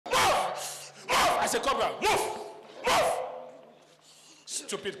as a cobra. Move! Move!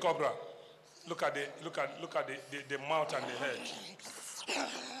 Stupid cobra. Look at the mouth and the head.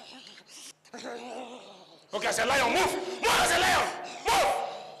 Okay, as a lion, move! Move as a lion! Move!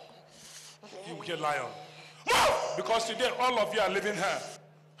 You will get lion. Move! Because today all of you are leaving her.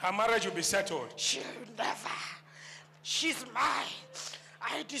 Her marriage will be settled. She'll never. She's mine.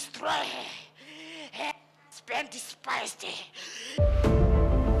 I destroy her. Her husband despised her.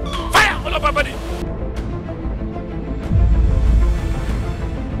 Fire all over her body.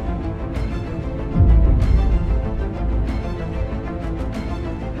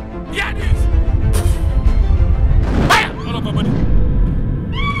 Yeah, this. Fire all over her body.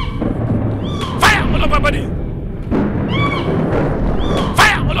 Fire all over her body.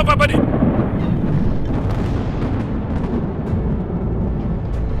 Fire all over her body.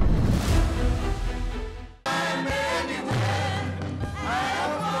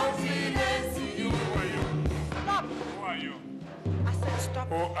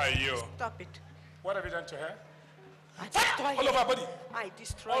 Who are you? Stop it. What have you done to her? I destroy all over her body. I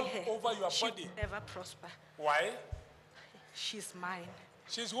destroy all her. Over your She'll body. never prosper. Why? She's mine.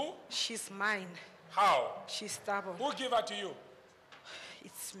 She's who? She's mine. How? She's stubborn. Who gave her to you?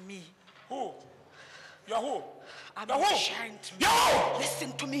 It's me. Who? You're who? I'm You're who? giant. You're who?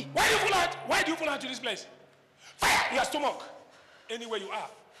 Listen to me. Why do you pull out? Why do you pull out to this place? Fire your stomach. Anywhere you are.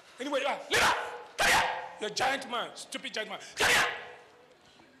 Anywhere you are. Leave her. Come here. You're a giant man. Stupid giant man. Come here.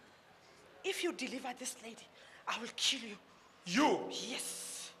 If you deliver this lady, I will kill you. You?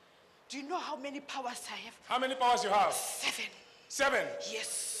 Yes. Do you know how many powers I have? How many powers you have? 7. 7?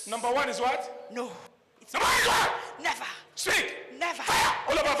 Yes. Number 1 is what? No. It's Number 1 is what? never. Speak. Never. Fire.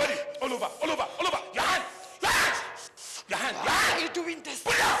 All over body. All over. All over. All over. Your hand. Your hand. Your hand. Your Why hand. are you doing this?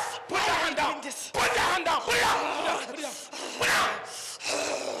 Put it down. Put Why your are hand you down. doing this? Put your hand down. Put it down. Put it down. Put it down.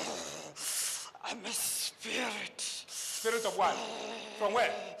 I'm a spirit. Spirit of what? From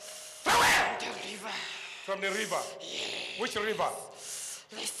where? From where? The river. From the river. Yeah. Which river?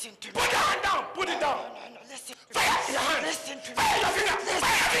 Listen to me. Put your hand down. Put it down. No, listen to Fire me. your hand. Listen to me. Fire your finger.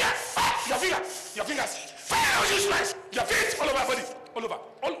 Fire your finger. Fire your finger. Your fingers. Fire your useless. Your feet all over your body. All over.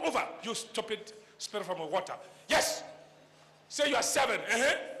 All over. You stupid spirit from the water. Yes. Say you are 7.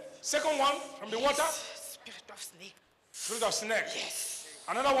 Second one from the water. Spirit of snake. Spirit of snake. Yes.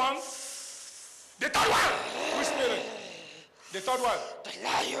 Another one. The third one. Which spirit? The third one. The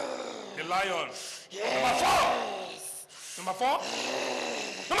lion. The lion. Yes. Number 4. Number 4.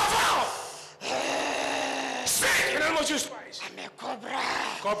 Number 4. Speak in the name of Jesus Christ. I'm a cobra.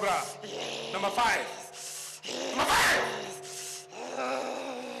 Cobra. Yes. Number 5. Number 5.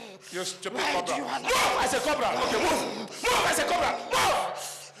 You stupid Why cobra. do you want to- Move as a cobra. Okay, move. Move as a cobra.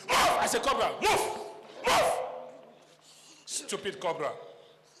 Move. Move as a cobra. Move. Move. Stupid cobra.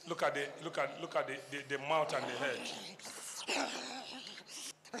 Look at the mouth and the head.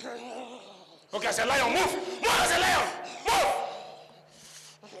 Okay, as a lion, move. Move as a lion. Move.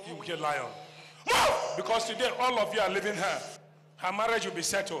 You will get lion. Move. Because today all of you are leaving her. Her marriage will be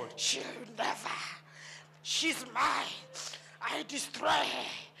settled. She'll never. She's mine. I destroy her.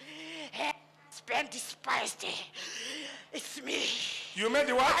 Her husband despised her. It's me. You made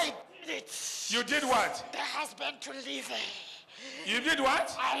the what? I did it. You did what? The husband to leave her. You did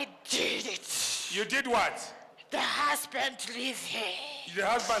what? I did it. You did what? The husband leave her. The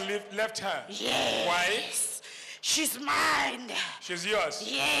husband left her. Yes. Why? She's mine. She's yours.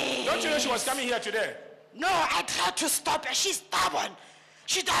 Yes. Don't you know she was coming here today? No, I tried to stop her. She's stubborn.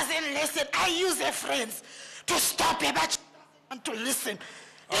 She doesn't listen. I use her friends to stop her, but she doesn't want to listen.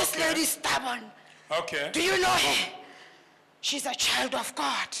 This Okay. lady's stubborn. Okay. Do you know her? She's a child of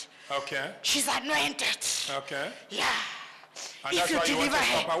God. Okay. She's anointed. Okay. Yeah. And If that's you why you want deliver to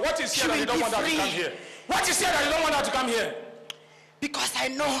stop her. her, What is she here that you will don't be want her to free. come here? What is here that you don't want her to come here? Because I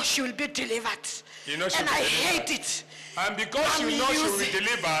know she will be delivered. You know she and will be I delivered. hate it. And because you know she will be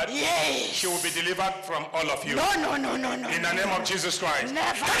delivered, Yes. she will be delivered from all of you. No. In the name of Jesus Christ.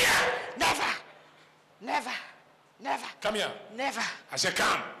 Never. Come here. Never. Never. Never. Come here. Never. I said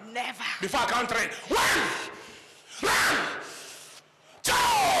come. Never. Before I count 3. 1. 2.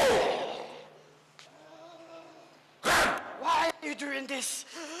 Why are you doing this?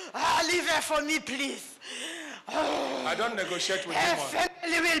 Leave her for me, please. I don't negotiate with Her anyone.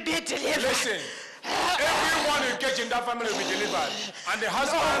 family will be delivered. Listen. Everyone engaged in that family will be delivered. And the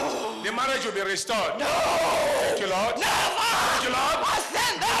husband, the marriage will be restored. No. Thank you, Lord. Never. Thank you, Lord. I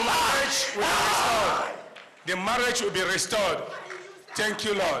said The never. marriage will be restored. The marriage will be restored. Thank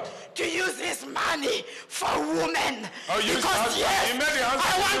you, Lord. To use his money for women. Oh, use because husband. yes, You made the husband I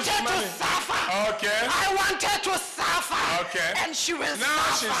use wanted to money. suffer. Okay. I wanted to suffer. Okay. And she will now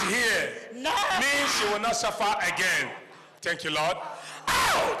suffer. she's here. No. Means she will not suffer again. Thank you, Lord.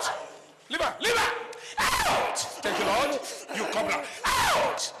 Out! Leave her! Leave her! Out! Thank you, Lord. You cobra.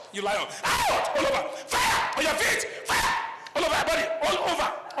 Out! You lion. Out! All over. Fire! On your feet! Fire! All over your body. All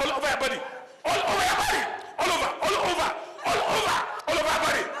over. All over your body. All over your body. All over. All over. All over. All over your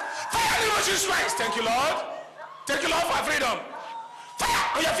body. Fire in the name of Jesus Christ. Thank you, Lord. Thank you, Lord, for freedom. Fire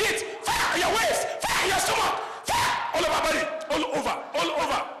on your feet. Fire on your waist. Fire on your stomach. Fire all over your body. All over. All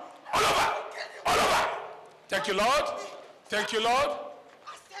over. All over. All over. Thank you, Lord. Thank you, Lord.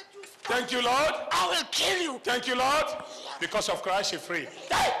 Thank you, Lord. I will kill you. Thank you, Lord. Because of Christ, you're free.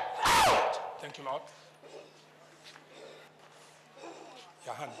 Out. Thank you, Lord.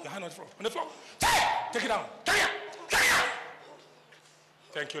 Your hand on the floor. On the floor. Take it down. Take it down. Take it down.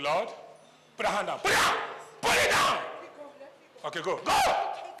 Thank you, Lord. Put a hand down. Put it down. Put it down. Okay, go. Go.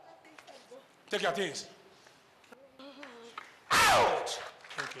 Take your things. Out.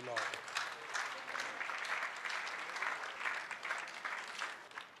 Thank you, Lord.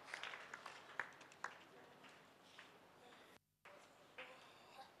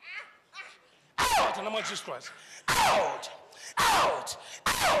 Out in the name of Jesus Christ. Out. Out.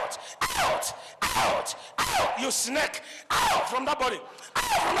 Out. Out. Out. Out. You snake. Out from that body.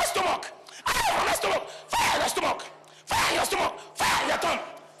 Out from the stomach. Out from the stomach. Fire your stomach. Fire your stomach. Fire your tongue.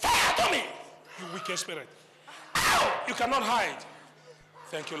 Fire your tummy. You wicked spirit. Out. You cannot hide.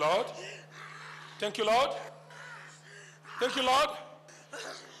 Thank you, Lord. Thank you, Lord. Thank you, Lord.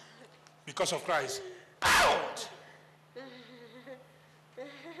 Because of Christ. Out.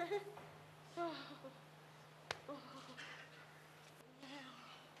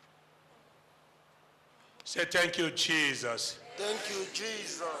 Say thank you, Jesus. Thank you,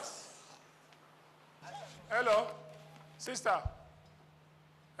 Jesus. Hello, sister.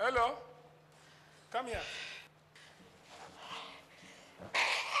 Hello. Come here.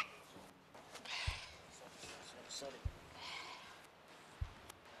 Sorry.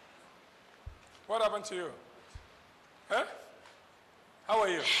 What happened to you? Huh? How are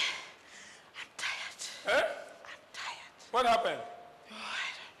you? I'm tired. Huh? I'm tired. What happened? Oh, I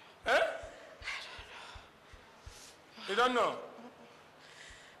don't know. Huh? You don't know?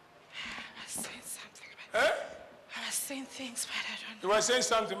 I was saying something, Huh? I was saying things, but I don't know. You were saying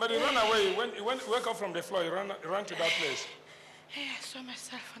something, but you ran away. You wake up from the floor, you ran to that place. Hey, I saw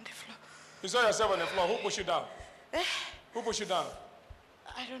myself on the floor. You saw yourself on the floor. Who pushed you down? Eh? Who pushed you down?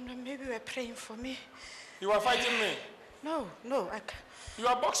 I don't know, maybe we're praying for me. You were fighting me. No, I can't. You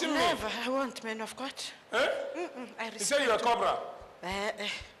are boxing me. Never, I want men of God. Huh? I You said you're a cobra.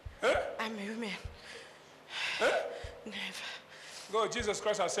 Huh? I'm human. Huh? Never. Go, Jesus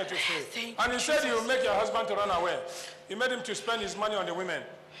Christ has set you free. Thank And he you, said you will make your husband to run away. You made him to spend his money on the women.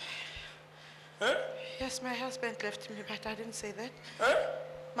 Huh? Yes, my husband left me, but I didn't say that. Huh?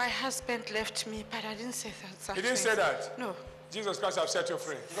 My husband left me, but I didn't say that. He didn't say that? No. Jesus Christ has set you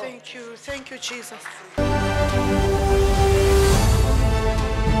free. Go. Thank you, Jesus.